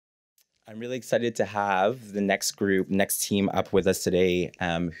I'm really excited to have the next team up with us today,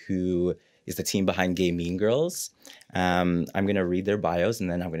 who is the team behind Gay Mean Girls. I'm going to read their bios and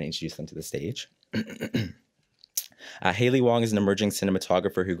then I'm going to introduce them to the stage. Hayley Wong is an emerging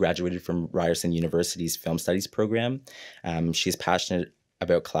cinematographer who graduated from Ryerson University's Film Studies program. She is passionate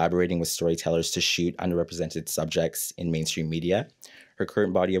about collaborating with storytellers to shoot underrepresented subjects in mainstream media. Her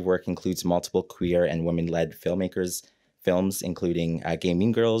current body of work includes multiple queer and women-led films, including Gay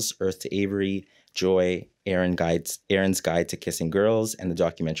Mean Girls, Earth to Avery, Joy, Aaron's Guide to Kissing Girls, and the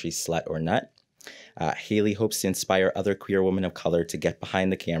documentary Slut or Nut. Hayley hopes to inspire other queer women of color to get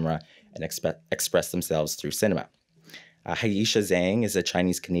behind the camera and express themselves through cinema. Heyishi Zhang is a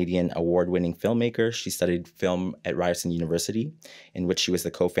Chinese-Canadian award-winning filmmaker. She studied film at Ryerson University, in which she was the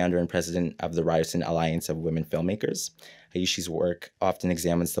co-founder and president of the Ryerson Alliance of Women Filmmakers. Heyishi's work often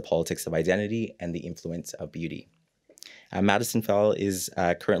examines the politics of identity and the influence of beauty. Maddy Falle is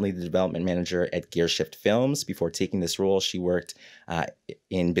currently the development manager at Gearshift Films. Before taking this role, she worked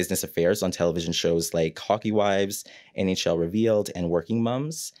in business affairs on television shows like Hockey Wives, NHL Revealed, and Working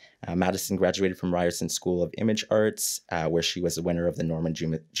Mums. Maddy graduated from Ryerson School of Image Arts, where she was the winner of the Norman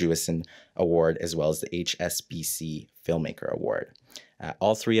Jewison Award, as well as the HSBC Filmmaker Award.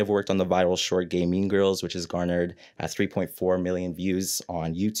 All three have worked on the viral short Gay Mean Girls, which has garnered 3.4 million views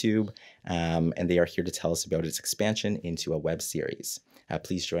on YouTube, and they are here to tell us about its expansion into a web series.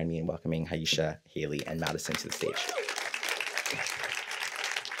 Please join me in welcoming Heyishi, Hayley, and Maddy to the stage.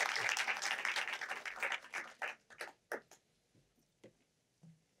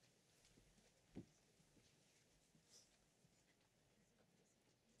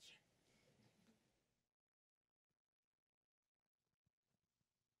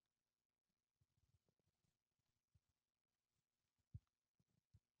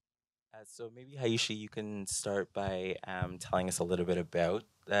 So maybe Heyishi, you can start by telling us a little bit about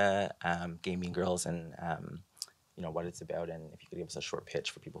the Gay Mean Girls and what it's about, and if you could give us a short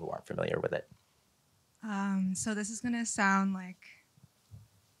pitch for people who aren't familiar with it. So this is gonna sound like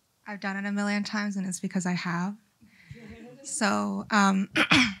I've done it a million times, and it's because I have. So,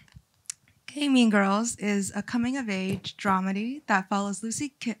 Gay Mean Girls is a coming-of-age dramedy that follows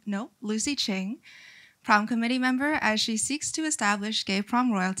Lucy Ching, prom committee member, as she seeks to establish gay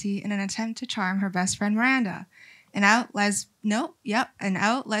prom royalty in an attempt to charm her best friend Miranda, an out lesbian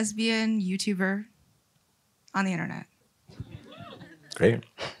YouTuber on the internet. Great.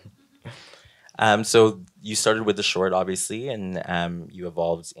 So you started with the short, obviously, and you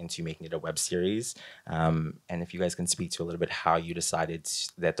evolved into making it a web series. And if you guys can speak to a little bit how you decided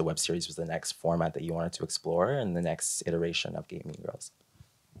that the web series was the next format that you wanted to explore and the next iteration of Gay Mean Girls.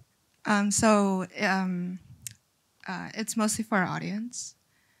 It's mostly for our audience,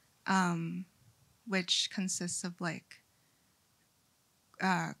 which consists of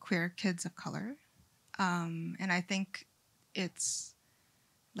queer kids of color. And I think it's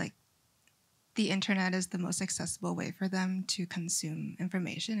like the internet is the most accessible way for them to consume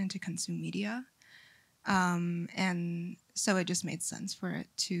information and to consume media. And so it just made sense for it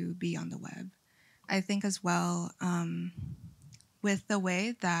to be on the web. I think as well, with the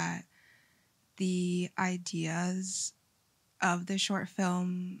way that the ideas of the short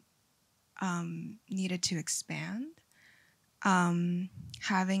film needed to expand,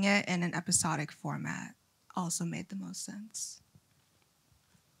 having it in an episodic format also made the most sense.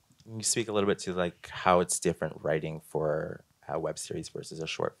 Can you speak a little bit to how it's different writing for a web series versus a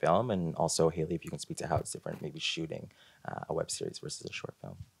short film, and also Hayley, if you can speak to how it's different maybe shooting a web series versus a short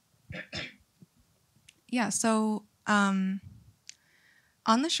film. Yeah, so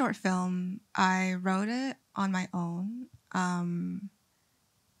on the short film, I wrote it on my own,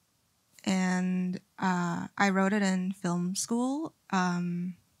 and I wrote it in film school,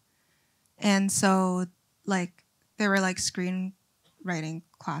 and so there were screenwriting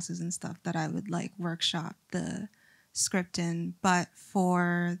classes and stuff that I would workshop the script in. But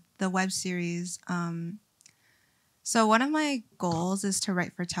for the web series, so one of my goals is to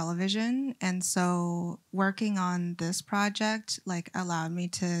write for television, and so working on this project allowed me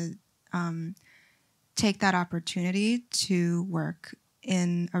to take that opportunity to work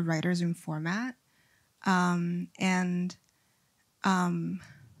in a writer's room format. I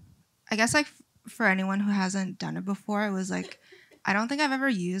guess for anyone who hasn't done it before, it was I don't think I've ever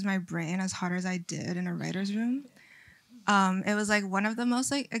used my brain as hard as I did in a writer's room. It was one of the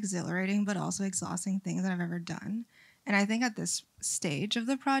most exhilarating but also exhausting things that I've ever done. And I think at this stage of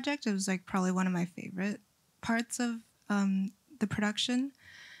the project, it was probably one of my favorite parts of the production.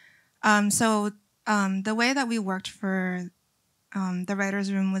 So the way that we worked for the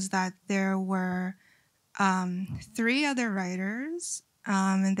writer's room was that there were 3 other writers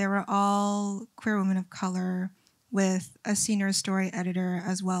and they were all queer women of color with a senior story editor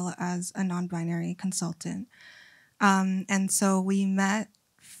as well as a non-binary consultant. And so we met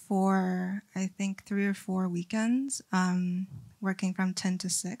for, I think, 3 or 4 weekends, working from 10 to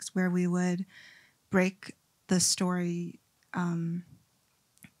 6, where we would break the story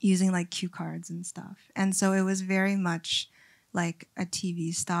using like cue cards and stuff. And so it was very much like a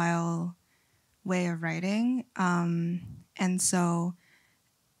TV style way of writing. And so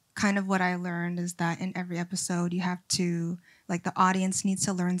kind of what I learned is that in every episode you have to, like, the audience needs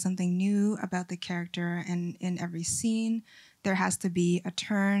to learn something new about the character, and in every scene there has to be a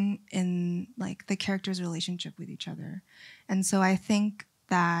turn in like the characters' relationship with each other. And so I think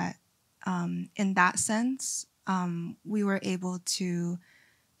that in that sense, we were able to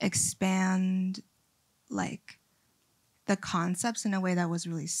expand like the concepts in a way that was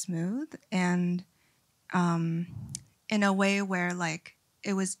really smooth, and in a way where like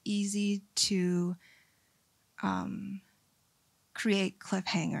it was easy to create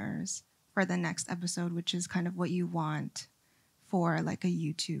cliffhangers for the next episode, which is kind of what you want for like a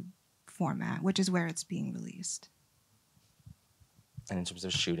YouTube format, which is where it's being released. And in terms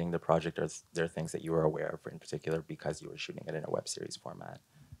of shooting the project, are there things that you were aware of in particular because you were shooting it in a web series format?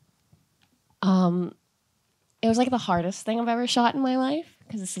 It was like the hardest thing I've ever shot in my life,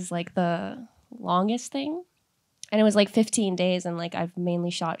 because this is like the longest thing. And it was like 15 days, and like I've mainly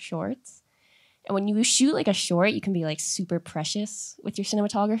shot shorts. And when you shoot like a short, you can be like super precious with your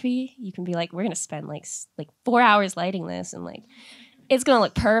cinematography. You can be like, we're gonna spend like 4 hours lighting this, and like it's gonna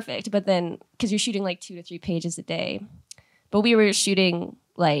look perfect. But then, because you're shooting like 2 to 3 pages a day, but we were shooting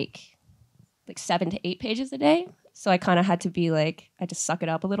like 7 to 8 pages a day. So I kind of had to be like, I just suck it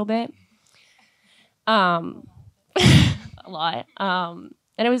up a little bit. A lot. And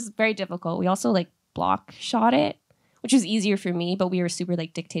it was very difficult. We also like block shot it, which was easier for me, but we were super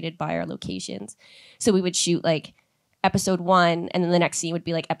like dictated by our locations. So we would shoot like episode 1, and then the next scene would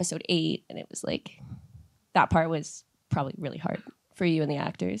be like episode 8. And it was like, that part was probably really hard for you and the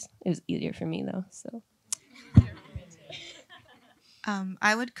actors. It was easier for me though, so.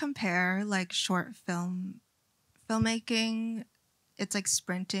 I would compare like short filmmaking. It's like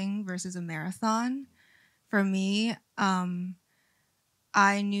sprinting versus a marathon. For me,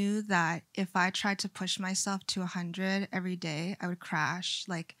 I knew that if I tried to push myself to 100 every day, I would crash.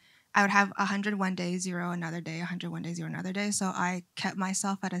 Like I would have 100 one day, 0 another day, 100 one day, 0 another day. So I kept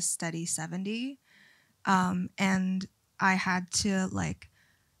myself at a steady 70. And I had to like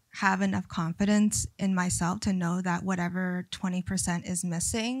have enough confidence in myself to know that whatever 20% is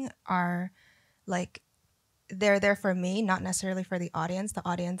missing are like, they're there for me, not necessarily for the audience. The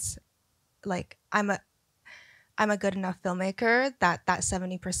audience, like I'm a good enough filmmaker that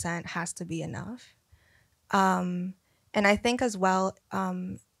 70% has to be enough. And I think as well,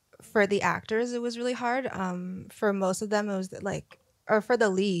 for the actors, it was really hard. For most of them, it was like, or for the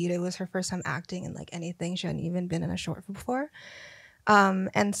lead, it was her first time acting in like anything. She hadn't even been in a short before.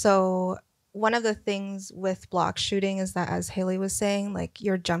 And so one of the things with block shooting is that, as Hayley was saying, like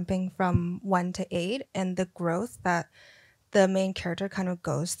you're jumping from 1 to 8, and the growth that the main character kind of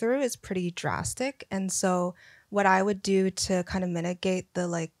goes through is pretty drastic. And so what I would do to kind of mitigate the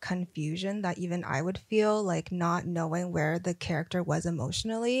like confusion that even I would feel, like not knowing where the character was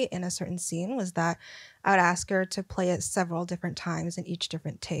emotionally in a certain scene, was that I would ask her to play it several different times in each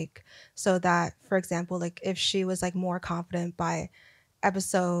different take. So that, for example, like if she was like more confident by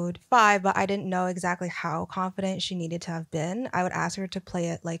episode 5, but I didn't know exactly how confident she needed to have been, I would ask her to play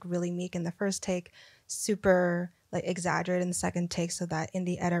it like really meek in the first take, super like exaggerated in the second take, so that in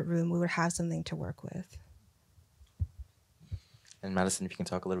the edit room we would have something to work with. And Madison, if you can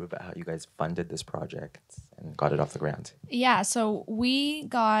talk a little bit about how you guys funded this project and got it off the ground. Yeah, so we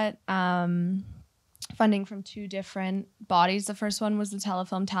got funding from 2 different bodies. The first one was the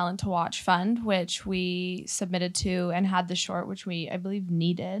Telefilm Talent to Watch Fund, which we submitted to and had the short, which we, I believe,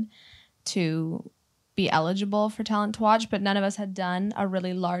 needed to be eligible for Talent to Watch, but none of us had done a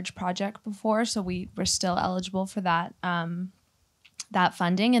really large project before, so we were still eligible for that that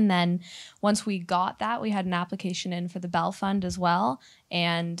funding. And then once we got that, we had an application in for the Bell Fund as well,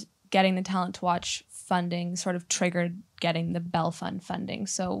 and getting the Talent to Watch funding sort of triggered getting the Bell Fund funding.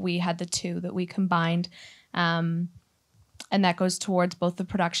 So we had the 2 that we combined, and that goes towards both the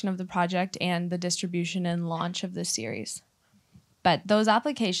production of the project and the distribution and launch of the series. But those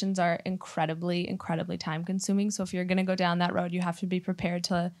applications are incredibly, incredibly time consuming. So if you're going to go down that road, you have to be prepared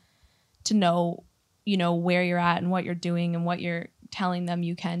to know, you know, where you're at and what you're doing and what you're telling them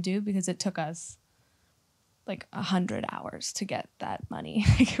you can do, because it took us like 100 hours to get that money.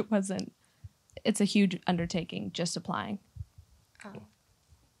 Like it's a huge undertaking just applying.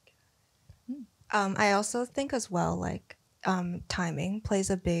 I also think as well, like timing plays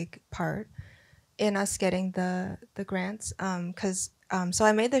a big part in us getting the grants. Because so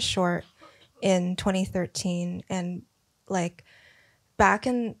I made this short in 2013, and like back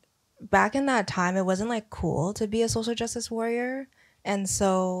in that time, it wasn't like cool to be a social justice warrior, and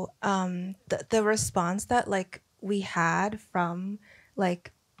so the response that like we had from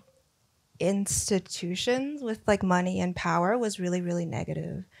like institutions with like money and power was really really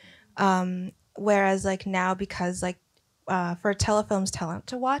negative. Whereas like now, because like for telefilm's talent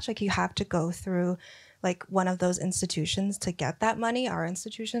to watch, like you have to go through like one of those institutions to get that money. Our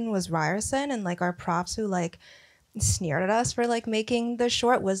institution was Ryerson, and like our profs who like sneered at us for like making the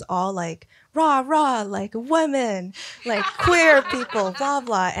short was all like rah rah, like women, like queer people, blah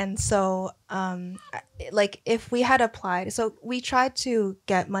blah. And so like if we had applied, so we tried to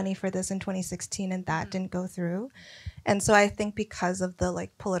get money for this in 2016 and that didn't go through. And so I think because of the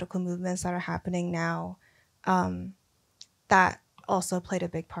like political movements that are happening now, that also played a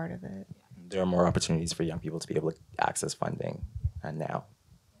big part of it. There are more opportunities for young people to be able to access funding now.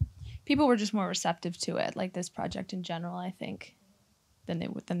 People were just more receptive to it, like this project in general, I think, than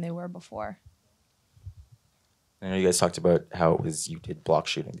they were before. I know you guys talked about how it was you did block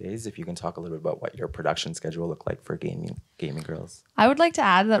shooting days. If you can talk a little bit about what your production schedule looked like for Gaming Girls. I would like to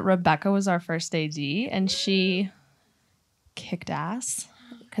add that Rebecca was our first AD, and she kicked ass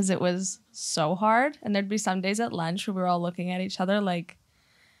because it was so hard. And there'd be some days at lunch where we were all looking at each other like,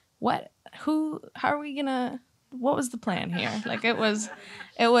 what, who, how are we gonna, what was the plan here? Like it was,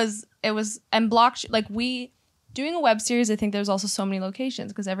 and doing a web series, I think there's also so many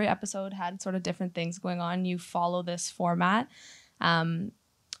locations because every episode had sort of different things going on. You follow this format. A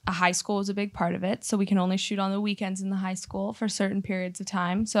high school was a big part of it. So we can only shoot on the weekends in the high school for certain periods of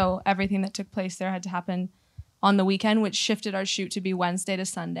time. So everything that took place there had to happen on the weekend, which shifted our shoot to be Wednesday to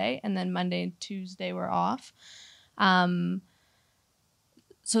Sunday. And then Monday and Tuesday were off.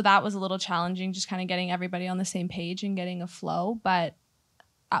 So that was a little challenging, just kind of getting everybody on the same page and getting a flow. But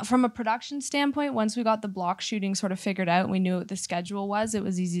from a production standpoint, once we got the block shooting sort of figured out and we knew what the schedule was, it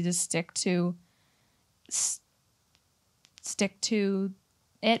was easy to stick to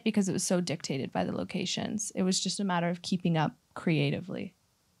it because it was so dictated by the locations. It was just a matter of keeping up creatively.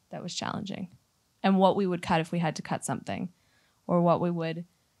 That was challenging. And what we would cut if we had to cut something, or what we would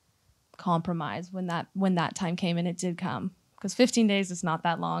compromise when that time came, and it did come. Because 15 days is not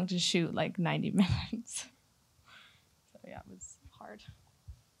that long to shoot like 90 minutes. So yeah, it was hard.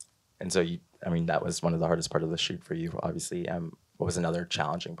 And so that was one of the hardest part of the shoot for you, obviously. What was another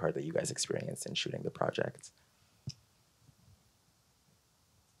challenging part that you guys experienced in shooting the project?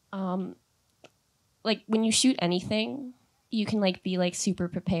 Like when you shoot anything, you can like be like super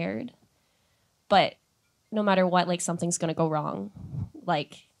prepared, but no matter what, like something's gonna go wrong.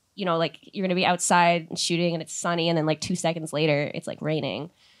 Like, you know, like you're gonna be outside and shooting and it's sunny, and then like 2 seconds later it's like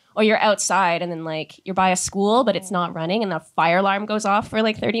raining. Or you're outside and then like you're by a school but it's not running and the fire alarm goes off for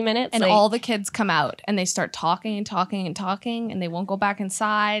like 30 minutes. And like, all the kids come out and they start talking and talking and talking, and they won't go back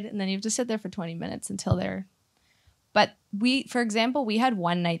inside, and then you have to sit there for 20 minutes until they're... But for example, we had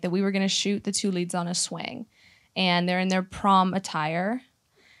one night that we were gonna shoot the two leads on a swing, and they're in their prom attire,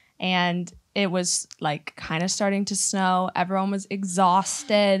 and it was like kind of starting to snow. Everyone was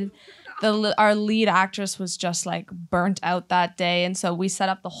exhausted. Our lead actress was just like burnt out that day. And so we set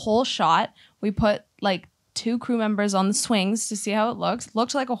up the whole shot. We put like 2 crew members on the swings to see how it looks.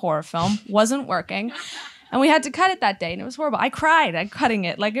 Looked like a horror film. Wasn't working. And we had to cut it that day, and it was horrible. I cried cutting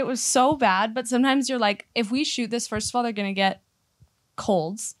it. Like it was so bad. But sometimes you're like, if we shoot this, first of all, they're going to get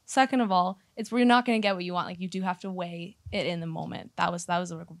colds. Second of all, we're not going to get what you want. Like you do have to weigh it in the moment. That was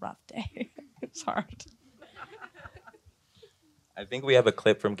a rough day. It was hard. I think we have a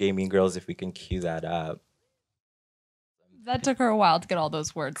clip from Gaming Girls if we can cue that up. That took her a while to get all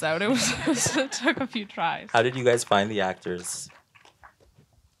those words out. It took a few tries. How did you guys find the actors?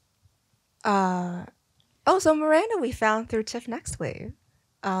 So Miranda we found through TIFF Next Wave.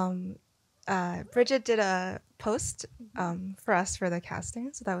 Bridget did a post for us for the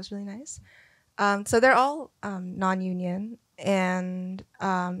casting, so that was really nice. So they're all non-union, and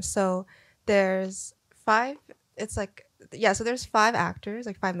so there's 5. It's like so there's 5 actors,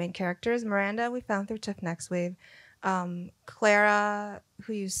 like 5 main characters. Miranda we found through TIFF Next Wave. Clara,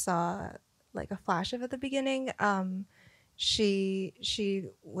 who you saw like a flash of at the beginning, she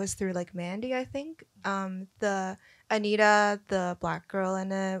was through like Mandy, I think. The Anita, the black girl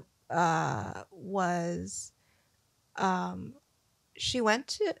in it, was she went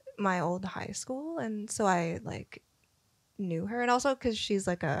to my old high school, and so I like knew her, and also because she's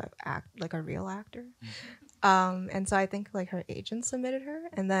like a real actor. And so I think like her agent submitted her,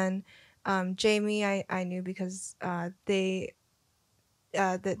 and then Jamie, I knew because there's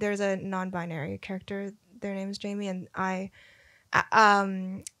a non-binary character. Their name is Jamie, and I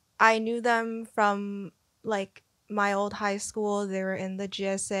knew them from like my old high school. They were in the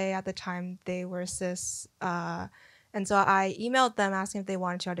GSA at the time. They were cis, and so I emailed them asking if they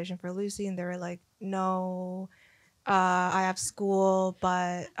wanted to audition for Lucy, and they were like, "No, I have school,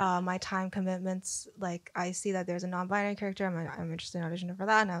 but my time commitments. Like, I see that there's a non-binary character. I'm interested in auditioning for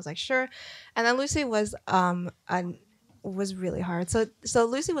that." And I was like, "Sure." And then Lucy was really hard. So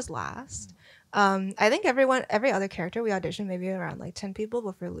Lucy was last. I think every other character we auditioned maybe around like 10 people,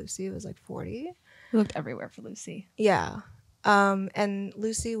 but for Lucy it was like 40. We looked everywhere for Lucy. Yeah. And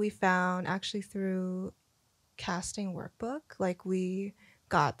Lucy we found actually through casting workbook. Like we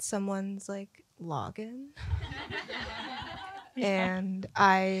got someone's like login. And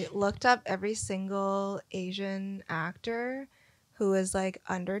I looked up every single Asian actor who was like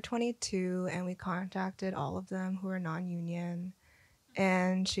under 22, and we contacted all of them who were non-union,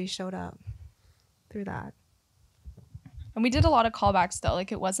 and she showed up through that. And we did a lot of callbacks though.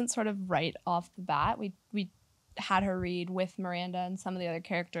 Like it wasn't sort of right off the bat. We had her read with Miranda and some of the other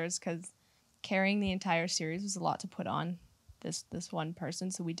characters because carrying the entire series was a lot to put on this one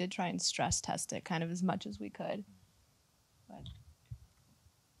person. So we did try and stress test it kind of as much as we could. But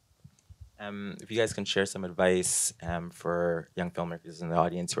if you guys can share some advice for young filmmakers in the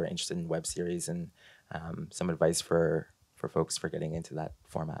audience who are interested in web series, and some advice for folks for getting into that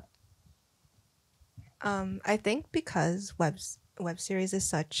format. I think because web series is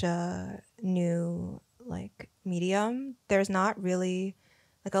such a new like medium, there's not really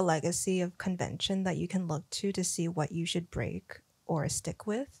like a legacy of convention that you can look to see what you should break or stick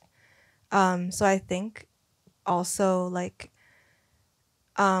with. So I think also like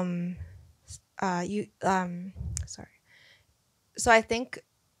So I think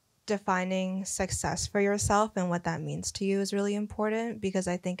defining success for yourself and what that means to you is really important, because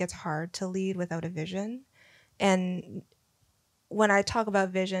I think it's hard to lead without a vision. And when I talk about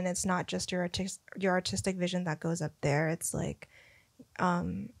vision, it's not just your artistic vision that goes up there. It's like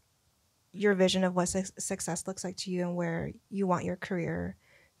your vision of what success looks like to you and where you want your career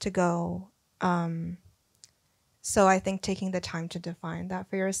to go. So I think taking the time to define that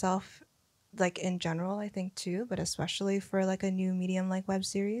for yourself, like in general, I think too, but especially for like a new medium like web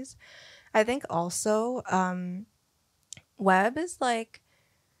series. I think also web is like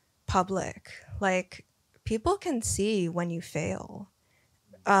public. Like people can see when you fail.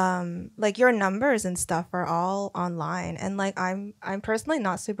 Like your numbers and stuff are all online, and like I'm personally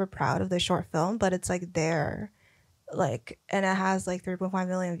not super proud of the short film, but it's like there, like, and it has like 3.5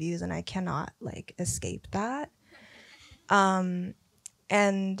 million views, and I cannot like escape that.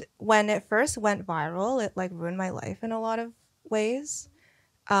 And when it first went viral, it like ruined my life in a lot of ways.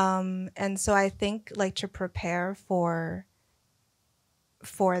 And so I think like to prepare for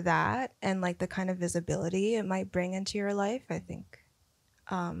that and like the kind of visibility it might bring into your life, I think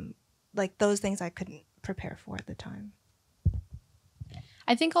like those things I couldn't prepare for at the time.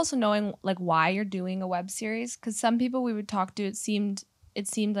 I think also knowing like why you're doing a web series, because some people we would talk to, it seemed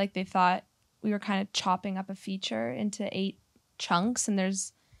like they thought we were kind of chopping up a feature into 8 chunks, and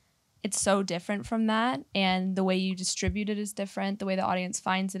it's so different from that, and the way you distribute it is different, the way the audience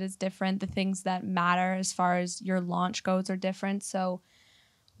finds it is different, the things that matter as far as your launch goes are different. So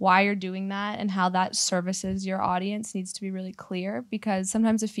why you're doing that and how that services your audience needs to be really clear, because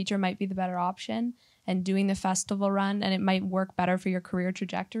sometimes a feature might be the better option and doing the festival run, and it might work better for your career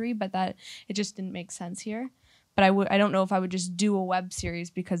trajectory, but that it just didn't make sense here. But I don't know if I would just do a web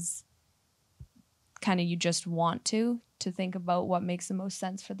series because kind of you just want to think about what makes the most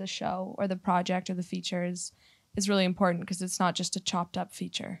sense for the show or the project or the feature is really important, because it's not just a chopped up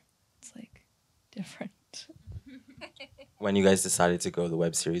feature. It's like different. When you guys decided to go the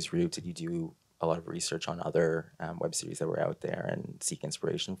web series route, did you do a lot of research on other web series that were out there and seek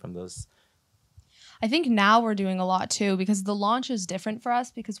inspiration from those? I think now we're doing a lot too, because the launch is different for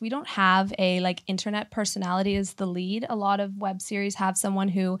us because we don't have a like internet personality as the lead. A lot of web series have someone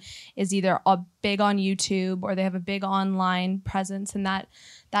who is either big on YouTube or they have a big online presence, and that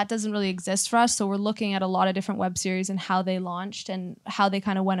doesn't really exist for us. So we're looking at a lot of different web series and how they launched and how they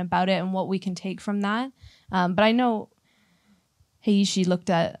kind of went about it and what we can take from that. But I know Heyishi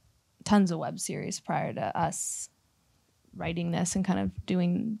looked at tons of web series prior to us writing this and kind of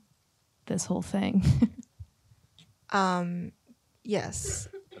doing this whole thing. Yes.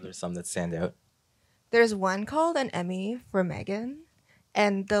 Are there some that stand out? There's one called An Emmy for Megan,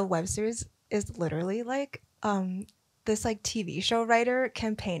 and the web series is literally like this like TV show writer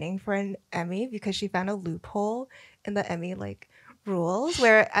campaigning for an Emmy because she found a loophole in the Emmy like rules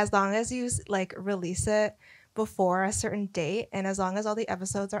where as long as you like release it before a certain date and as long as all the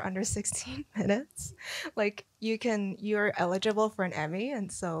episodes are under 16 minutes, like you're eligible for an Emmy.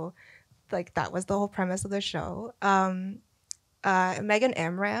 And so like that was the whole premise of the show. Megan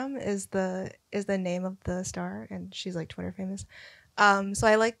Amram is the name of the star, and she's like Twitter famous. So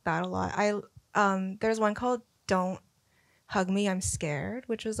I like that a lot. There's one called Don't Hug Me, I'm Scared,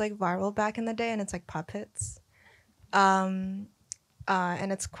 which was like viral back in the day, and it's like puppets. And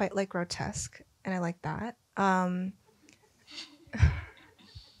it's quite like grotesque, and I like that.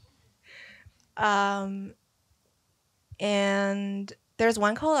 And there's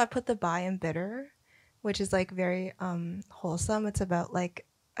one called I Put the Bi in Bitter, which is like very wholesome. It's about like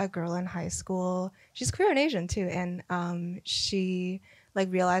a girl in high school. She's queer and Asian too, and she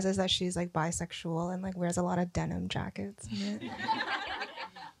like realizes that she's like bisexual and like wears a lot of denim jackets in it.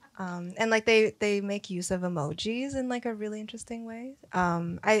 And like they make use of emojis in like a really interesting way.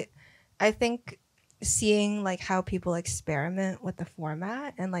 I think seeing like how people experiment with the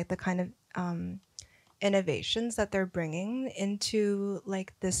format and like the kind of innovations that they're bringing into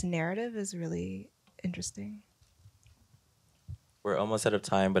like this narrative is really interesting. We're almost out of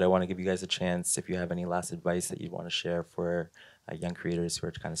time, but I want to give you guys a chance if you have any last advice that you'd want to share for young creators who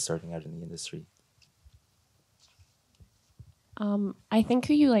are kind of starting out in the industry. I think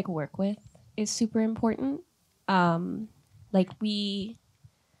who you like work with is super important. I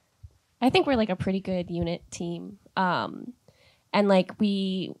think we're like a pretty good unit team. And like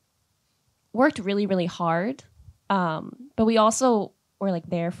we worked really, really hard. But we also were like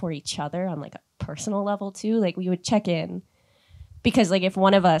there for each other on like a personal level too. Like we would check in because like if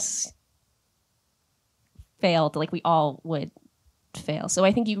one of us failed, like we all would fail. So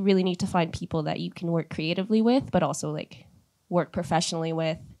I think you really need to find people that you can work creatively with, but also like work professionally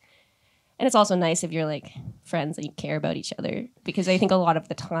with. And it's also nice if you're like friends and you care about each other, because I think a lot of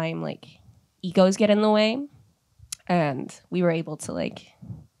the time like egos get in the way, and we were able to like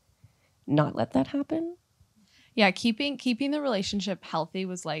not let that happen. Yeah, keeping the relationship healthy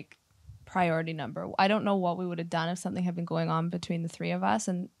was like priority number. I don't know what we would have done if something had been going on between the three of us.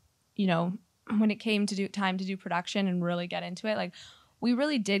 And you know, when it came to time to do production and really get into it, like we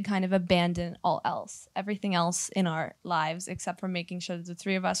really did kind of abandon everything else in our lives, except for making sure that the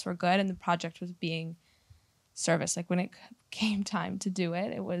three of us were good and the project was being serviced. Like when it came time to do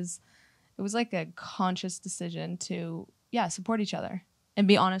it, it was like a conscious decision to support each other and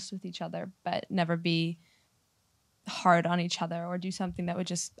be honest with each other, but never be hard on each other or do something that would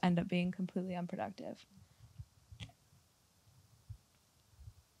just end up being completely unproductive.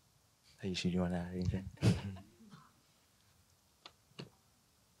 Heyishi, do you want to add anything?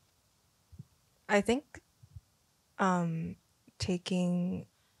 I think taking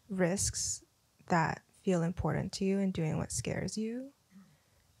risks that feel important to you and doing what scares you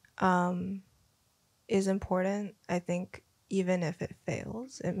is important. I think even if it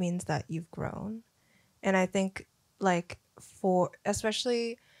fails, it means that you've grown. And I think like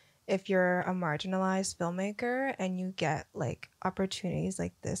especially if you're a marginalized filmmaker and you get like opportunities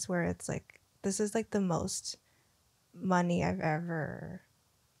like this where it's like, this is like the most money I've ever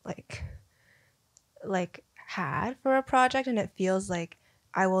like had for a project, and it feels like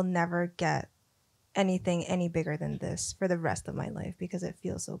I will never get anything any bigger than this for the rest of my life because it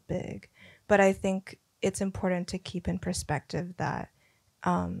feels so big. But I think it's important to keep in perspective that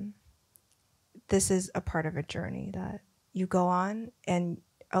this is a part of a journey that you go on, and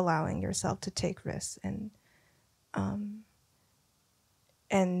allowing yourself to take risks and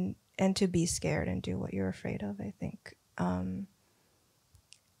to be scared and do what you're afraid of. I think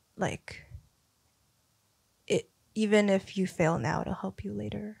like it, even if you fail now, it'll help you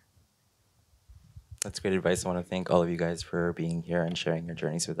later. That's great advice. I want to thank all of you guys for being here and sharing your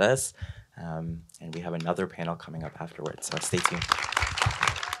journeys with us. And we have another panel coming up afterwards, so stay tuned.